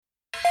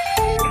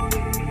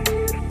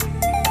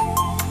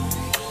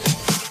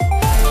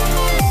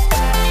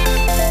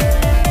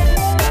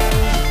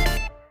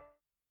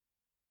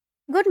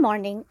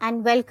morning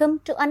and welcome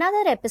to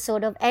another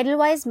episode of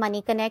Edelweiss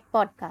Money Connect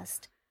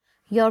podcast,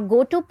 your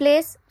go-to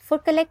place for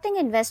collecting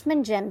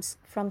investment gems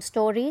from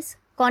stories,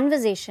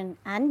 conversation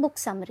and book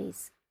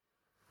summaries.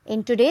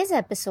 In today's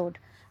episode,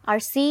 our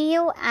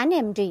CEO and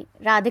MD,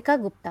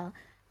 Radhika Gupta,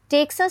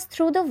 takes us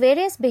through the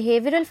various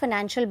behavioral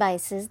financial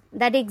biases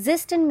that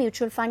exist in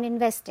mutual fund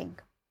investing.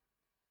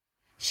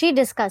 She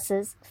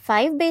discusses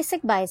 5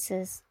 basic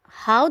biases,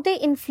 how they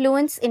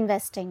influence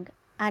investing,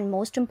 and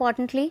most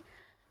importantly,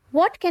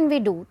 what can we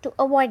do to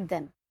avoid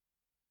them?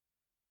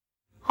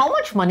 How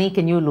much money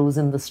can you lose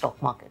in the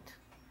stock market?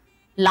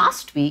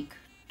 Last week,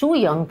 2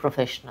 young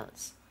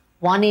professionals,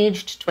 one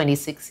aged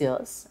 26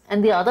 years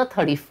and the other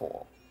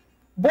 34,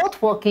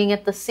 both working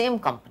at the same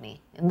company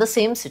in the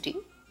same city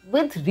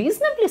with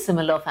reasonably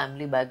similar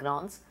family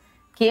backgrounds,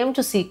 came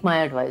to seek my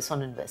advice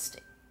on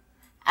investing.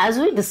 As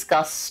we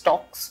discussed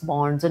stocks,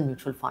 bonds and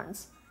mutual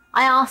funds,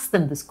 I asked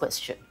them this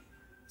question,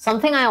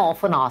 something I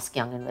often ask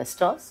young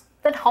investors,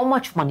 that how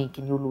much money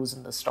can you lose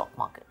in the stock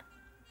market?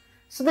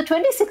 So the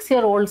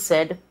 26-year-old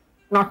said,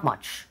 not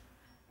much,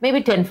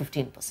 maybe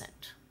 10-15%.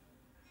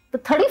 The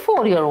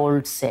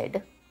 34-year-old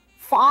said,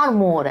 far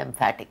more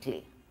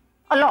emphatically,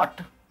 a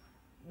lot,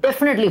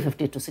 definitely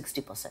 50 to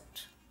 60%.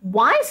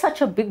 Why such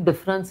a big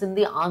difference in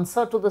the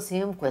answer to the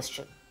same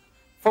question,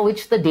 for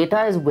which the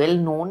data is well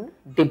known,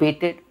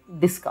 debated,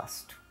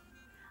 discussed?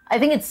 I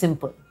think it's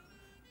simple.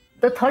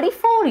 The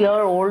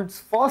 34-year-old's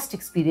first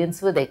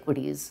experience with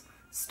equities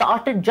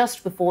started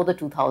just before the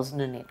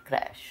 2008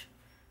 crash.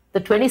 The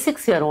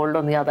 26-year-old,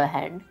 on the other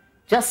hand,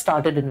 just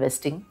started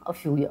investing a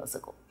few years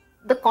ago.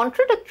 The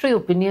contradictory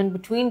opinion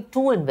between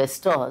two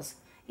investors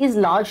is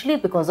largely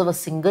because of a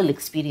single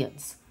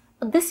experience.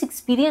 But this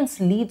experience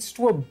leads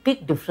to a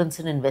big difference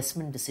in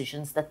investment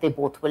decisions that they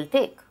both will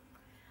take.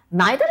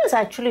 Neither is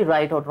actually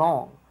right or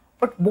wrong,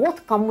 but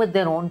both come with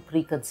their own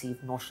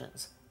preconceived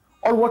notions,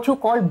 or what you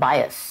call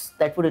bias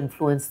that would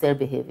influence their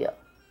behavior.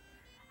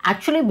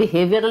 Actually,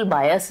 behavioral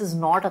bias is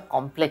not a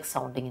complex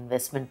sounding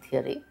investment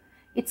theory.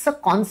 It's a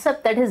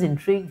concept that has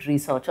intrigued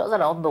researchers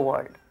around the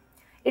world.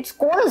 Its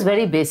core is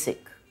very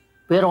basic.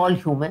 We're all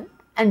human,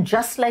 and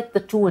just like the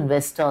two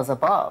investors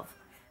above,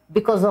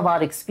 because of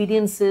our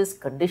experiences,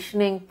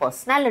 conditioning,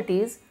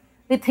 personalities,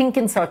 we think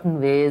in certain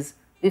ways,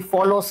 we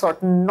follow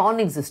certain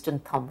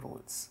non-existent thumb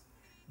rules.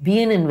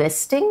 Be in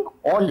investing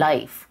or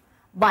life,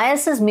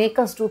 biases make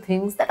us do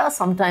things that are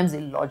sometimes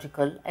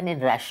illogical and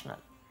irrational.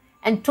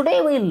 And today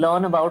we'll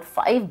learn about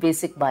 5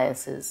 basic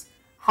biases,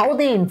 how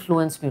they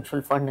influence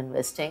mutual fund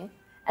investing,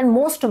 and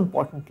most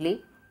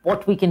importantly,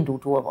 what we can do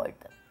to avoid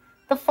them.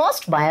 The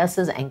first bias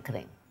is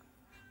anchoring.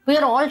 We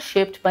are all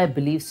shaped by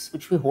beliefs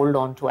which we hold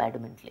on to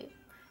adamantly,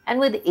 and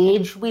with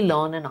age we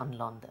learn and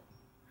unlearn them.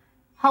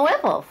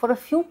 However, for a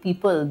few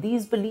people,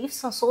 these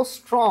beliefs are so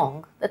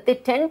strong that they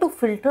tend to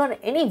filter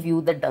any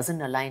view that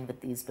doesn't align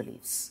with these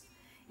beliefs.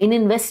 In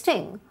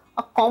investing,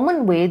 a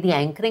common way the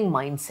anchoring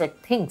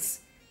mindset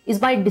thinks is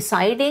by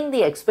deciding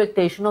the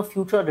expectation of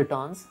future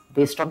returns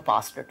based on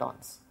past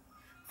returns.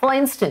 For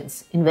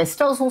instance,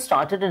 investors who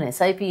started an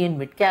SIP in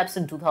mid-caps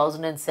in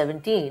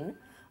 2017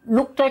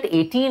 looked at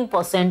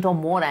 18% or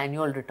more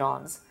annual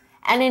returns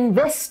and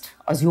invest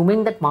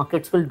assuming that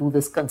markets will do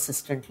this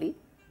consistently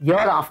year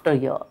after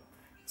year,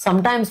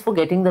 sometimes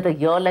forgetting that a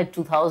year like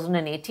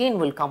 2018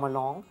 will come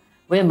along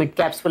where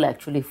mid-caps will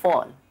actually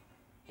fall.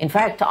 In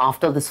fact,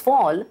 after this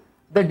fall,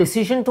 the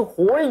decision to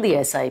hold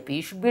the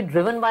SIP should be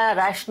driven by a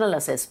rational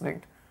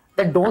assessment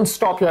that don't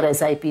stop your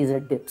SIPs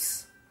at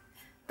dips.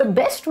 The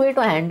best way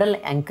to handle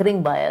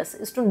anchoring bias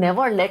is to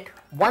never let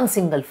one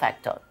single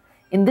factor,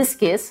 in this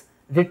case,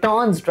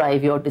 returns,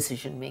 drive your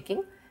decision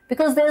making,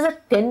 because there's a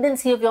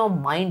tendency of your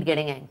mind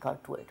getting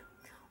anchored to it.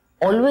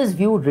 Always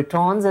view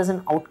returns as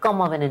an outcome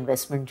of an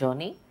investment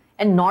journey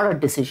and not a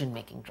decision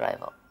making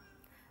driver.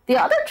 The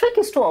other trick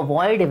is to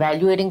avoid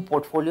evaluating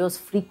portfolios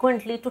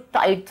frequently to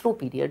tide through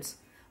periods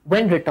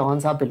when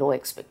returns are below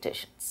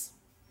expectations.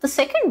 The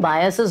second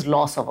bias is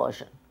loss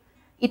aversion.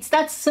 It's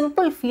that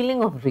simple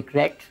feeling of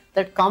regret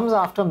that comes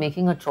after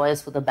making a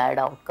choice with a bad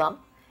outcome,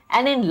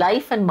 and in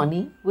life and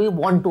money, we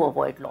want to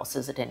avoid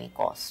losses at any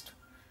cost.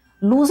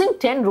 Losing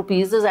 10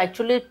 rupees is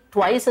actually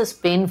twice as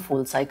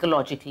painful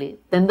psychologically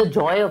than the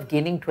joy of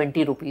gaining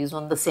 20 rupees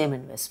on the same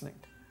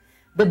investment.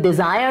 The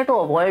desire to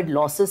avoid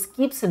losses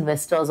keeps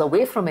investors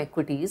away from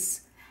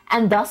equities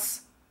and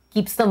thus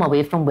keeps them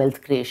away from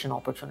wealth creation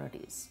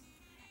opportunities.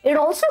 It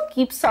also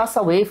keeps us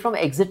away from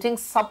exiting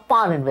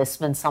subpar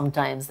investments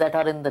sometimes that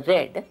are in the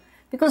red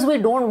because we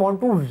don't want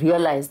to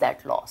realize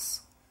that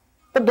loss.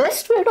 The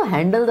best way to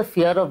handle the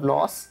fear of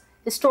loss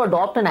is to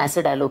adopt an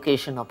asset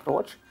allocation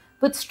approach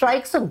which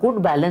strikes a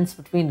good balance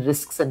between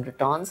risks and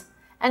returns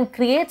and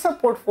creates a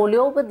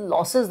portfolio with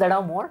losses that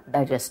are more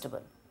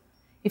digestible.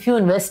 If you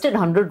invested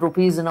 100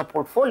 rupees in a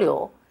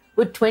portfolio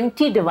with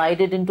 20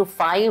 divided into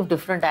 5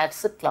 different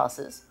asset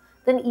classes,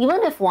 then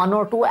even if 1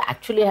 or 2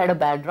 actually had a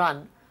bad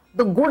run,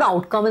 the good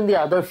outcome in the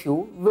other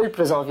few will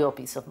preserve your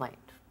peace of mind.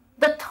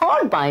 The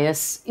third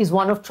bias is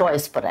one of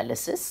choice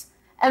paralysis,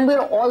 and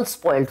we're all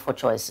spoiled for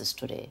choices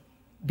today.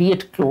 Be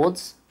it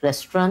clothes,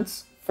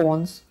 restaurants,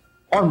 phones,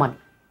 or money.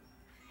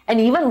 And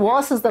even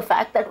worse is the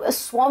fact that we're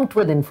swamped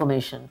with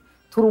information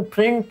through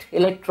print,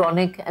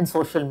 electronic, and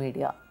social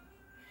media.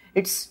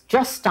 It's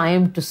just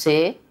time to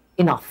say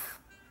enough,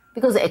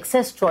 because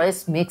excess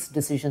choice makes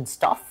decisions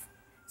tough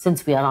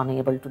since we are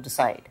unable to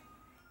decide.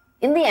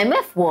 In the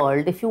MF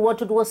world, if you were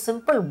to do a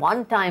simple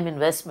one-time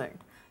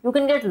investment, you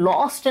can get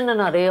lost in an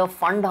array of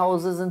fund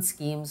houses and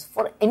schemes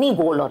for any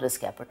goal or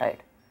risk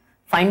appetite.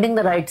 Finding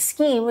the right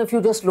scheme, if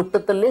you just looked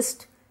at the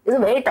list, is a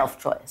very tough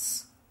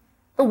choice.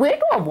 The way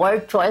to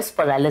avoid choice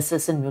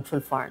paralysis in mutual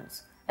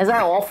funds, as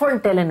I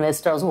often tell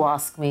investors who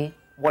ask me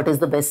what is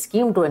the best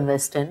scheme to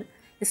invest in,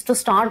 is to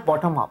start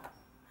bottom up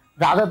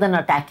rather than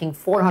attacking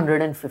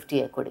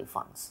 450 equity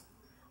funds.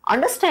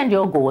 Understand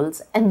your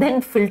goals and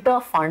then filter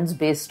funds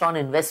based on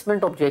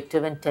investment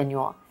objective and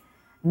tenure,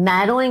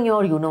 narrowing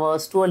your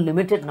universe to a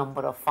limited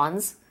number of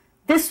funds.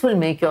 This will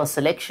make your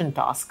selection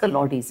task a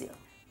lot easier.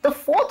 The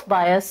fourth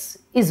bias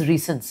is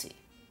recency.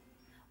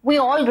 We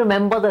all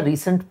remember the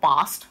recent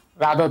past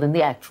rather than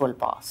the actual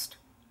past.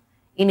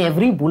 In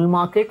every bull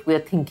market, we are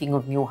thinking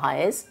of new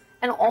highs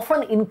and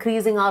often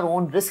increasing our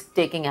own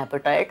risk-taking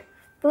appetite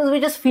because we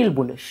just feel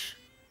bullish.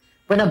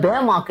 When a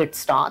bear market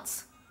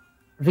starts,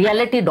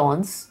 reality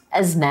dawns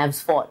as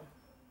NAVs fall.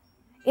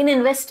 In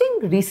investing,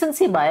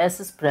 recency bias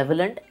is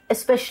prevalent,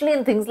 especially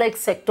in things like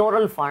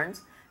sectoral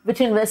funds,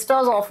 which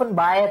investors often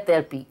buy at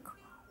their peak,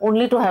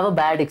 only to have a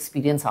bad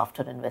experience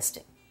after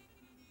investing.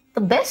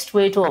 The best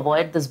way to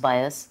avoid this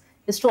bias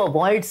is to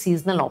avoid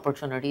seasonal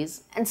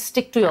opportunities and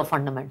stick to your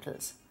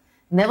fundamentals.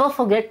 Never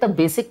forget the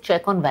basic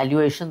check on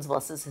valuations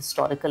versus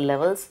historical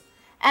levels,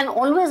 and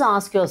always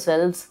ask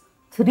yourselves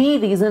 3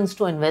 reasons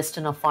to invest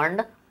in a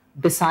fund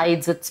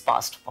besides its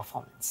past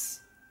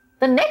performance.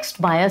 The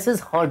next bias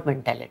is herd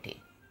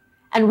mentality.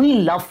 And we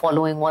love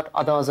following what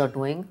others are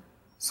doing,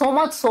 so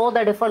much so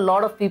that if a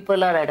lot of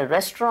people are at a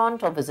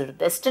restaurant or visit a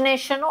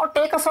destination or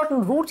take a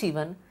certain route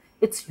even,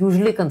 it's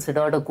usually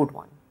considered a good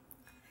one.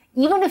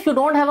 Even if you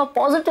don't have a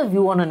positive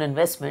view on an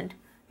investment,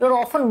 you're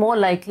often more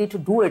likely to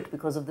do it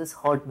because of this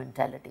herd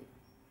mentality.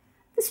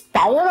 This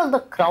power of the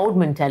crowd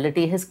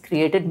mentality has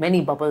created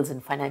many bubbles in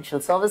financial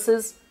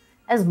services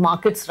as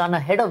markets run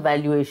ahead of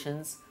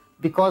valuations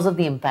because of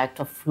the impact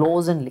of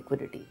flows and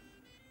liquidity.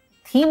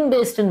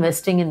 Theme-based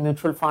investing in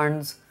mutual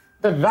funds,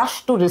 the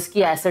rush to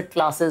risky asset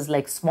classes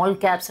like small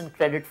caps and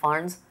credit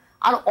funds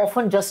are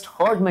often just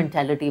herd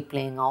mentality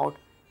playing out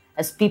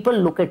as people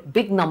look at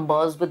big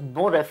numbers with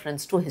no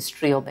reference to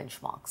history or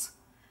benchmarks.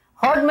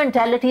 Herd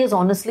mentality is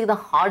honestly the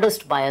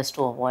hardest bias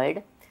to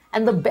avoid,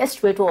 and the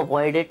best way to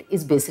avoid it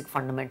is basic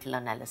fundamental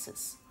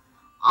analysis.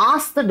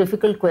 Ask the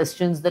difficult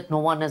questions that no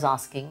one is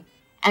asking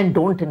and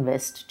don't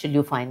invest till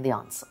you find the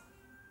answer.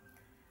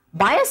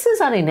 Biases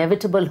are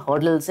inevitable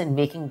hurdles in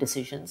making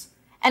decisions,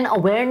 and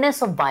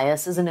awareness of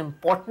bias is an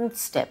important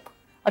step,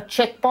 a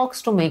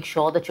checkbox to make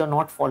sure that you're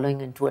not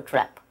falling into a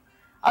trap.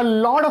 A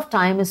lot of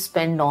time is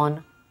spent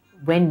on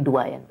when do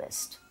I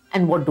invest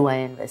and what do I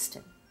invest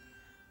in.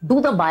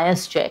 Do the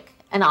bias check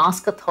and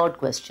ask a third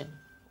question,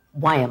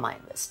 why am I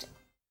investing?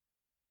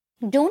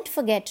 Don't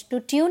forget to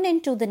tune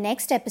in to the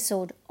next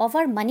episode of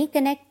our Money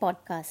Connect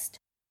podcast.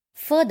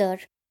 Further,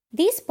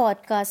 these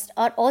podcasts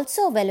are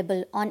also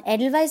available on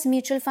Edelweiss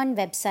Mutual Fund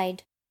website,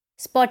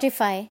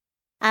 Spotify,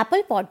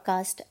 Apple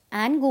Podcast,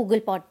 and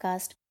Google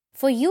Podcast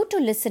for you to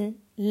listen,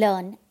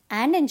 learn,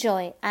 and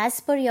enjoy as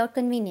per your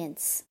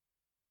convenience.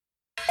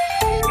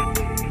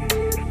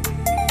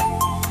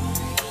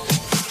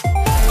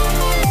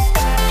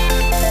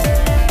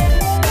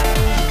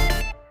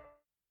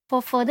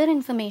 For further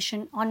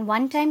information on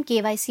one-time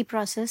KYC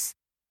process,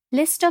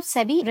 list of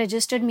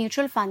SEBI-registered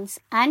mutual funds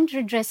and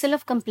redressal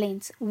of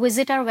complaints,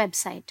 visit our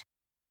website.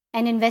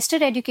 An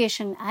investor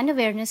education and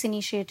awareness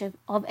initiative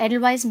of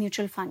Edelweiss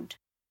Mutual Fund.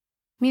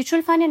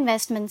 Mutual fund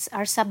investments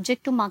are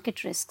subject to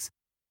market risks.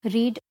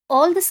 Read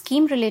all the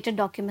scheme-related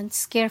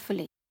documents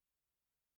carefully.